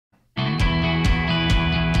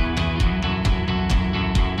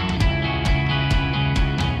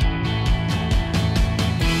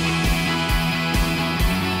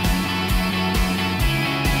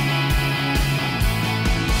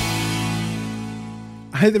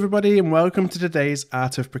Hi everybody and welcome to today's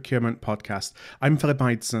Art of Procurement podcast. I'm Philip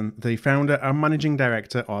Heidson, the founder and managing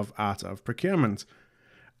director of Art of Procurement.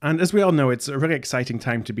 And as we all know, it's a really exciting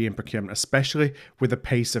time to be in procurement, especially with the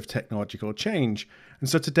pace of technological change. And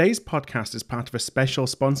so today's podcast is part of a special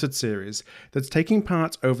sponsored series that's taking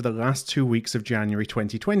part over the last 2 weeks of January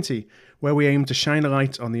 2020, where we aim to shine a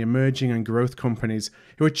light on the emerging and growth companies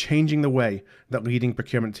who are changing the way that leading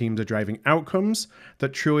procurement teams are driving outcomes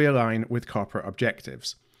that truly align with corporate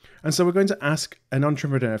objectives. And so we're going to ask an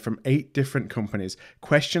entrepreneur from 8 different companies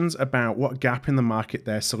questions about what gap in the market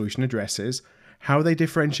their solution addresses, how they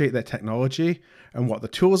differentiate their technology, and what the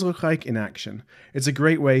tools look like in action. It's a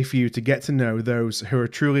great way for you to get to know those who are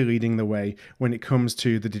truly leading the way when it comes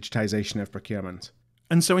to the digitization of procurement.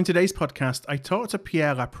 And so in today's podcast, I talked to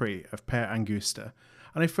Pierre Laprée of Per Angusta,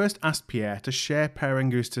 and I first asked Pierre to share Per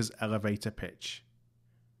Angusta's elevator pitch.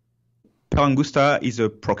 Per Angusta is a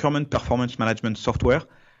procurement performance management software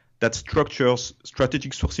that structures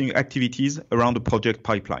strategic sourcing activities around a project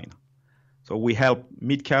pipeline. So we help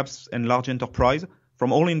mid-caps and large enterprise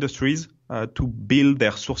from all industries to build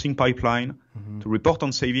their sourcing pipeline, to report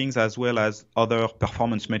on savings as well as other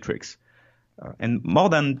performance metrics. And more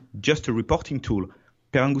than just a reporting tool,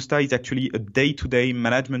 Per Angusta is actually a day-to-day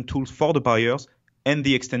management tool for the buyers and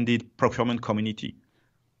the extended procurement community.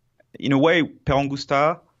 In a way, Per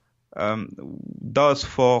Angusta does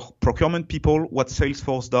for procurement people what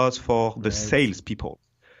Salesforce does for the sales people.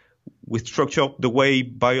 We structure the way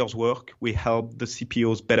buyers work. We help the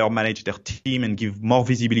CPOs better manage their team and give more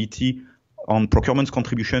visibility on procurement's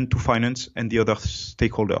contribution to finance and the other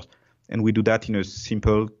stakeholders. And we do that in a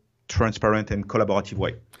simple, transparent, and collaborative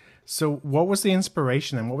way. So what was the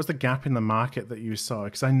inspiration and what was the gap in the market that you saw?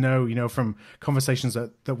 Because I know, from conversations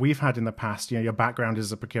that we've had in the past, your background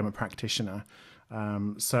is a procurement practitioner.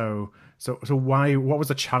 So what was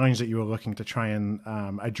the challenge that you were looking to try and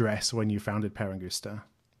address when you founded Per Angusta?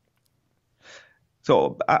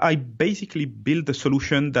 So I basically built the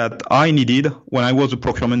solution that I needed when I was a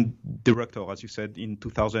procurement director, as you said, in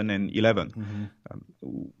 2011.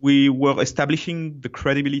 We were establishing the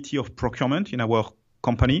credibility of procurement in our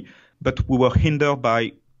company, but we were hindered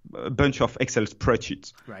by a bunch of Excel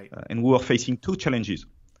spreadsheets. Right. And we were facing 2 challenges,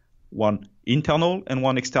 one internal and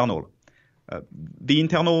one external. The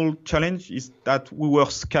internal challenge is that we were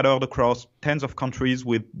scattered across tens of countries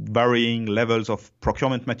with varying levels of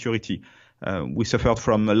procurement maturity. We suffered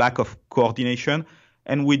from a lack of coordination,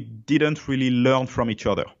 and we didn't really learn from each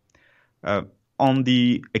other. On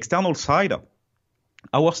the external side,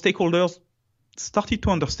 our stakeholders started to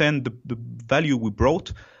understand the value we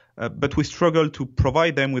brought, but we struggled to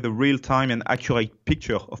provide them with a real-time and accurate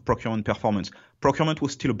picture of procurement performance. Procurement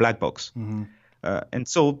was still a black box. And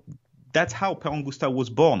so that's how Per Angusta was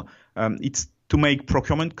born. It's to make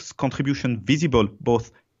procurement's contribution visible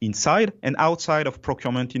both inside and outside of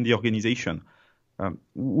procurement in the organization.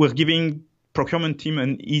 We're giving procurement team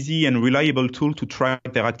an easy and reliable tool to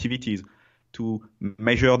track their activities, to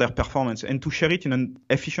measure their performance, and to share it in an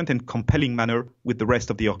efficient and compelling manner with the rest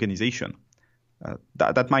of the organization.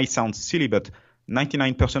 That might sound silly, but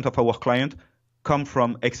 99% of our clients come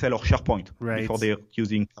from Excel or SharePoint before they're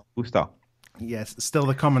using Per Angusta. Yes, still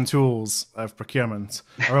the common tools of procurement,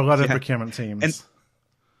 or a lot of procurement teams.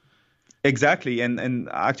 Exactly. And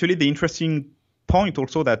actually, the interesting point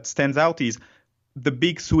also that stands out is the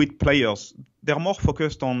big suite players. They're more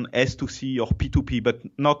focused on S2C or P2P, but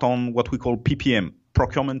not on what we call PPM,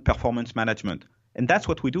 Procurement Performance Management. And that's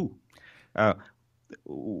what we do.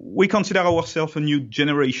 We consider ourselves a new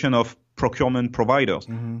generation of procurement providers.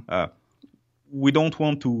 We don't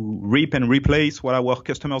want to rip and replace what our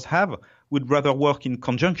customers have. We'd rather work in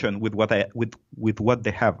conjunction with what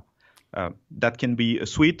they have. That can be a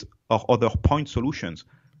suite or other point solutions.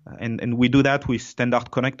 And we do that with standard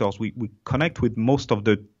connectors. We connect with most of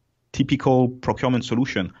the typical procurement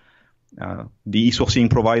solution. The e-sourcing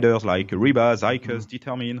providers like Ariba, Zycus,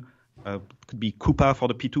 Determine, could be Coupa for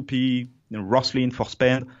the P2P, Roslyn for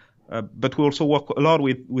spend. But we also work a lot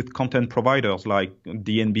with content providers like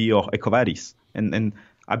DNB or EcoVadis. And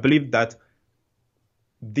I believe that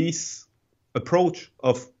this approach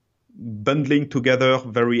of bundling together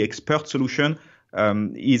very expert solution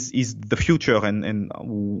is the future, and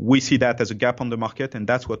we see that as a gap on the market, and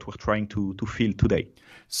that's what we're trying to fill today.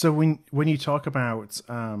 So when you talk about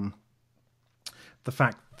the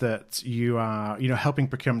fact that you are helping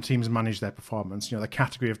procurement teams manage their performance, the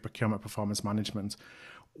category of procurement performance management,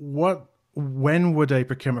 when would a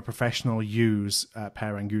procurement professional use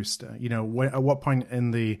Per Angusta? At what point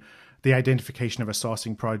in the the identification of a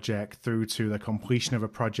sourcing project through to the completion of a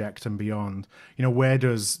project and beyond, you know, where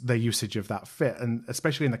does the usage of that fit? And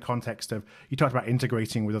especially in the context of, you talked about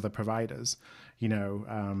integrating with other providers, you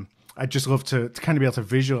know, I'd just love to kind of be able to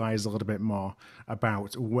visualize a little bit more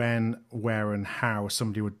about when, where, and how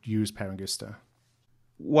somebody would use Per Angusta.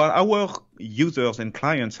 What our users and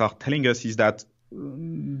clients are telling us is that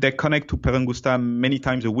they connect to Per Angusta many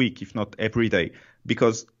times a week, if not every day,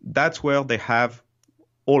 because that's where they have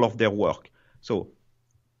all of their work. So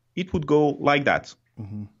it would go like that.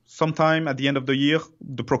 Mm-hmm. Sometime at the end of the year,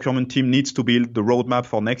 the procurement team needs to build the roadmap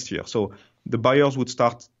for next year. So the buyers would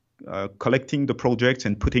start collecting the projects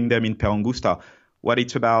and putting them in Per Angusta. What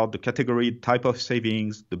it's about, the category, type of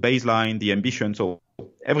savings, the baseline, the ambition, so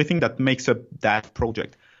everything that makes up that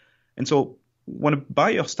project. And so when a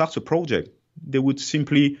buyer starts a project, they would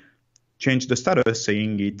simply change the status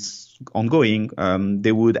saying it's ongoing.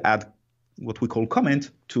 They would add what we call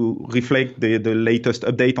comment to reflect the latest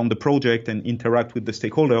update on the project and interact with the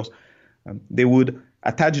stakeholders. They would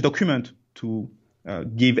attach document to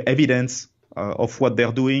give evidence of what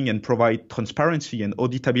they're doing and provide transparency and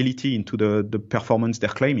auditability into the performance they're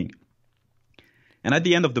claiming. And at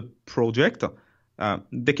the end of the project,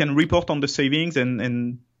 they can report on the savings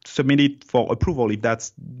and submit it for approval if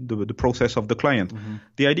that's the process of the client. Mm-hmm.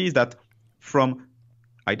 The idea is that from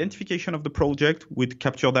identification of the project, we'd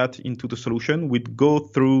capture that into the solution, we'd go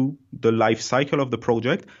through the life cycle of the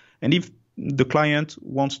project, and if the client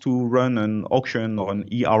wants to run an auction or an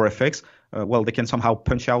ERFX, well, they can somehow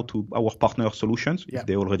punch out to our partner solutions if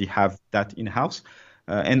they already have that in-house,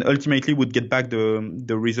 and ultimately would get back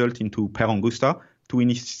the result into Per Angusta to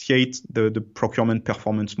initiate the procurement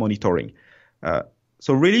performance monitoring.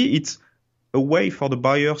 So really, it's a way for the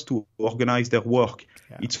buyers to organize their work.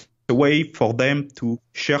 Yeah. It's a way for them to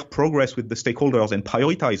share progress with the stakeholders and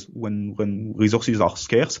prioritize when resources are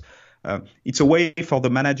scarce. It's a way for the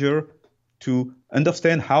manager to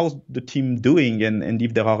understand how the team doing and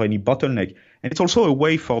if there are any bottleneck. And it's also a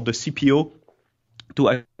way for the CPO to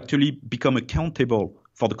actually become accountable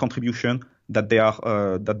for the contribution that they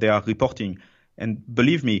are reporting. And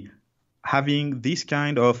believe me, having this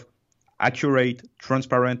kind of accurate,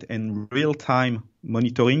 transparent, and real-time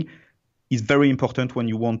monitoring is very important when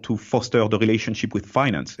you want to foster the relationship with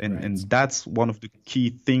finance. And that's one of the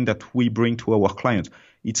key things that we bring to our clients.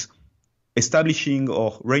 It's establishing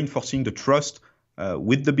or reinforcing the trust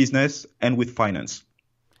with the business and with finance.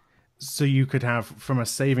 So you could have, from a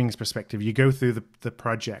savings perspective, you go through the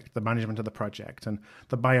project, the management of the project, and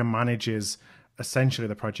the buyer manages essentially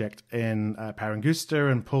the project in Per Angusta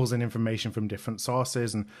and pulls in information from different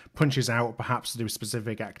sources and punches out perhaps to do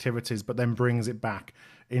specific activities, but then brings it back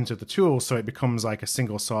into the tool so it becomes like a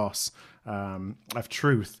single source of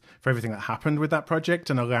truth for everything that happened with that project,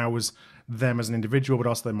 and allows them as an individual, but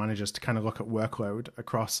also their managers, to kind of look at workload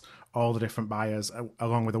across all the different buyers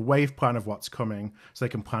along with a wave plan of what's coming so they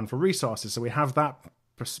can plan for resources. So we have that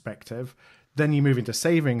perspective. Then you move into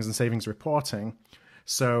savings and savings reporting.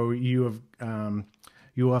 So you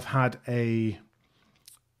have had a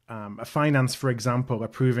finance, for example,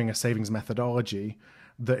 approving a savings methodology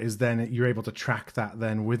that is then, you're able to track that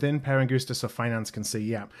then within Per Angusta, so finance can see,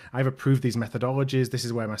 yeah, I've approved these methodologies, this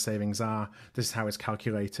is where my savings are, this is how it's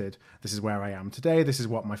calculated, this is where I am today, this is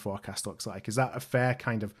what my forecast looks like. Is that a fair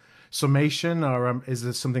kind of summation, or is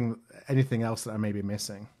there anything else that I may be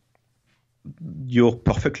missing? You're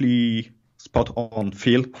perfectly spot on,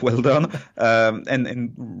 Phil. Well done.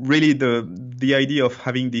 And really the idea of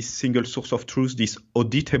having this single source of truth, this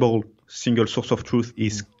auditable single source of truth,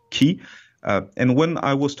 is key. And when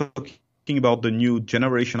I was talking about the new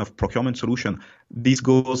generation of procurement solution, this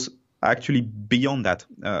goes actually beyond that.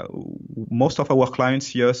 Most of our clients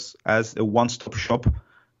see us as a one-stop shop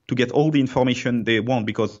to get all the information they want,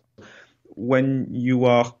 because when you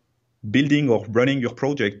are building or running your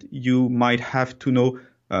project, you might have to know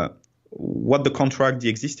what the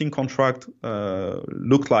existing contract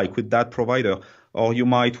looked like with that provider, or you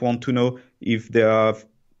might want to know if they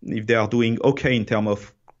are doing okay in terms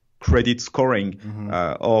of credit scoring,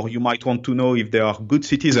 or you might want to know if they are good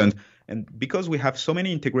citizens. And because we have so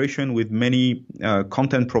many integration with many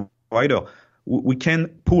content provider, we can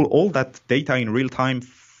pull all that data in real time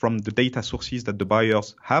from the data sources that the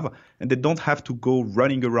buyers have, and they don't have to go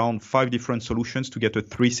running around 5 different solutions to get a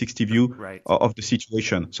 360 view of the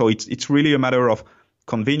situation. So it's really a matter of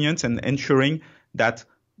convenience and ensuring that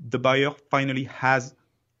the buyer finally has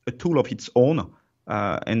a tool of its own,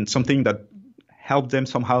 and something that helps them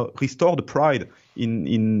somehow restore the pride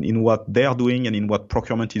in what they are doing and in what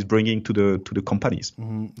procurement is bringing to the companies.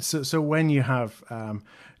 Mm-hmm. So when you have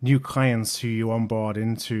new clients who you onboard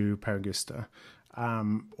into Per Angusta,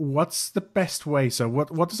 What's the best way? So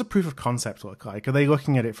what does a proof of concept look like? Are they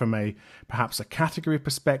looking at it from perhaps a category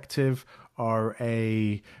perspective or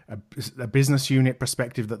a business unit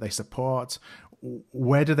perspective that they support?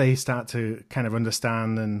 Where do they start to kind of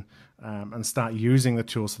understand and start using the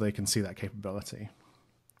tool so they can see that capability?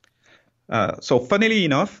 So funnily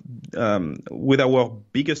enough, with our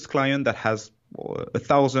biggest client that has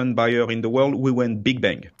 1,000 buyers in the world, we went big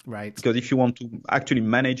bang. Right. Because if you want to actually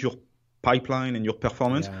manage your pipeline and your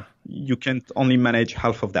performance, you can't only manage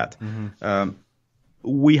half of that. Mm-hmm.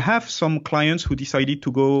 We have some clients who decided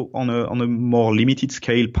to go on a more limited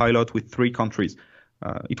scale pilot with 3 countries.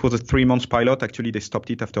 It was a 3-month pilot. Actually, they stopped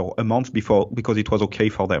it after a month because it was okay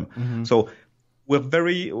for them. Mm-hmm. So we're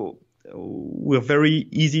very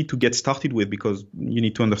easy to get started with because you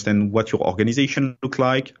need to understand what your organization looks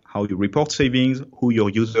like, how you report savings, who your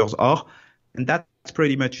users are, and that's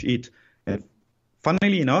pretty much it. And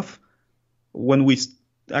funnily enough, when we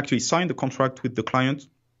actually signed the contract with the client,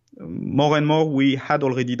 more and more we had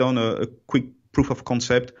already done a quick proof of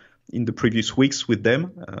concept in the previous weeks with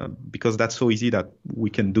them because that's so easy that we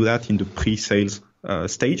can do that in the pre-sales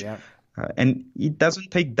stage. Yeah. And it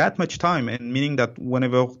doesn't take that much time, and meaning that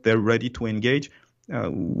whenever they're ready to engage,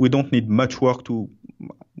 we don't need much work to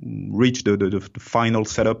reach the final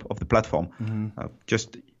setup of the platform. Mm-hmm.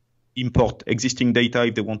 Just import existing data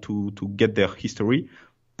if they want to get their history,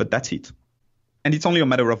 but that's it. And it's only a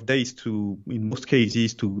matter of days in most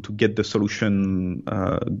cases, to get the solution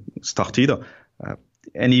started.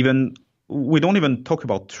 And even we don't even talk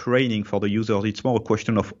about training for the users. It's more a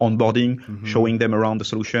question of onboarding, mm-hmm. showing them around the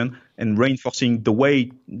solution, and reinforcing the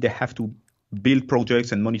way they have to build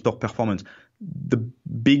projects and monitor performance. The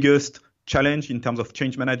biggest challenge in terms of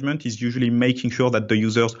change management is usually making sure that the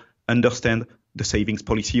users understand the savings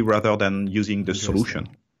policy rather than using the solution.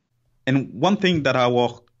 And one thing that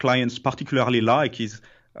our clients particularly like is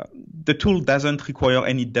the tool doesn't require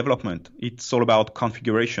any development. It's all about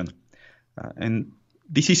configuration. And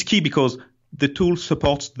this is key because the tool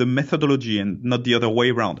supports the methodology and not the other way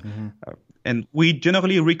around. Mm-hmm. And we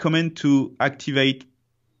generally recommend to activate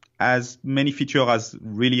as many features as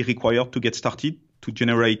really required to get started to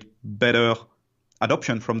generate better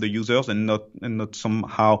adoption from the users and not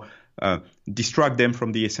somehow distract them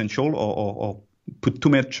from the essential or put too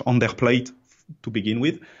much on their plate to begin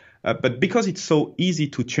with. But because it's so easy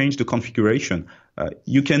to change the configuration,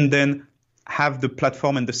 you can then have the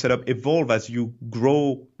platform and the setup evolve as you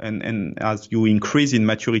grow and as you increase in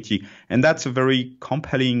maturity. And that's a very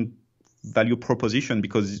compelling value proposition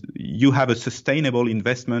because you have a sustainable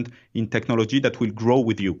investment in technology that will grow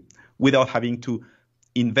with you without having to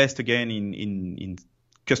invest again in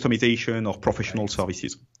customization or professional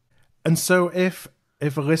services. And so if a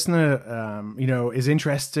listener, is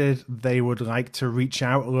interested, they would like to reach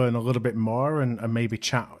out, learn a little bit more and maybe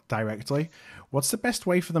chat directly, what's the best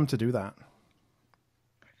way for them to do that?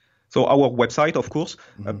 So our website, of course,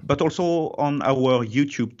 mm-hmm. But also on our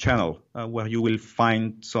YouTube channel, where you will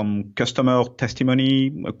find some customer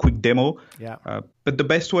testimony, a quick demo. Yeah. But the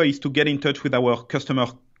best way is to get in touch with our customer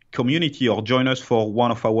community or join us for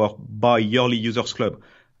one of our bi-yearly users club.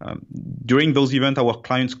 During those events, our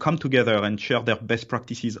clients come together and share their best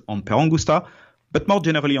practices on Per Angusta, but more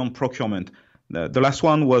generally on procurement. The last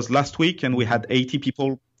one was last week, and we had 80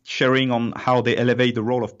 people sharing on how they elevate the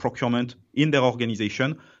role of procurement in their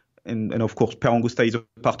organization. And of course, Per Angusta is a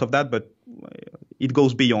part of that, but it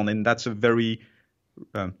goes beyond. And that's a very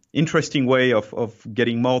interesting way of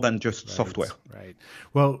getting more than just software. Right.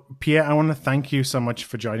 Well, Pierre, I want to thank you so much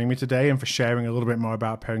for joining me today and for sharing a little bit more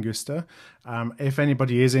about Per Angusta. If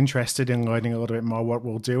anybody is interested in learning a little bit more, what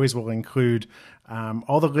we'll do is we'll include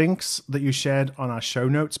all the links that you shared on our show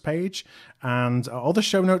notes page, and all the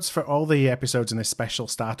show notes for all the episodes in this special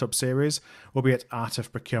startup series will be at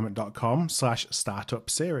artofprocurement.com/startup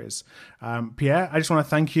series. Pierre, I just want to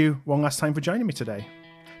thank you one last time for joining me today.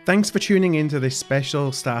 Thanks for tuning into this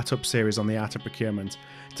special startup series on the Art of Procurement.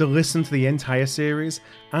 To listen to the entire series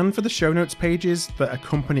and for the show notes pages that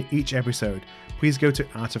accompany each episode, please go to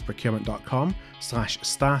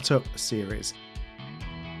artofprocurement.com/startup series.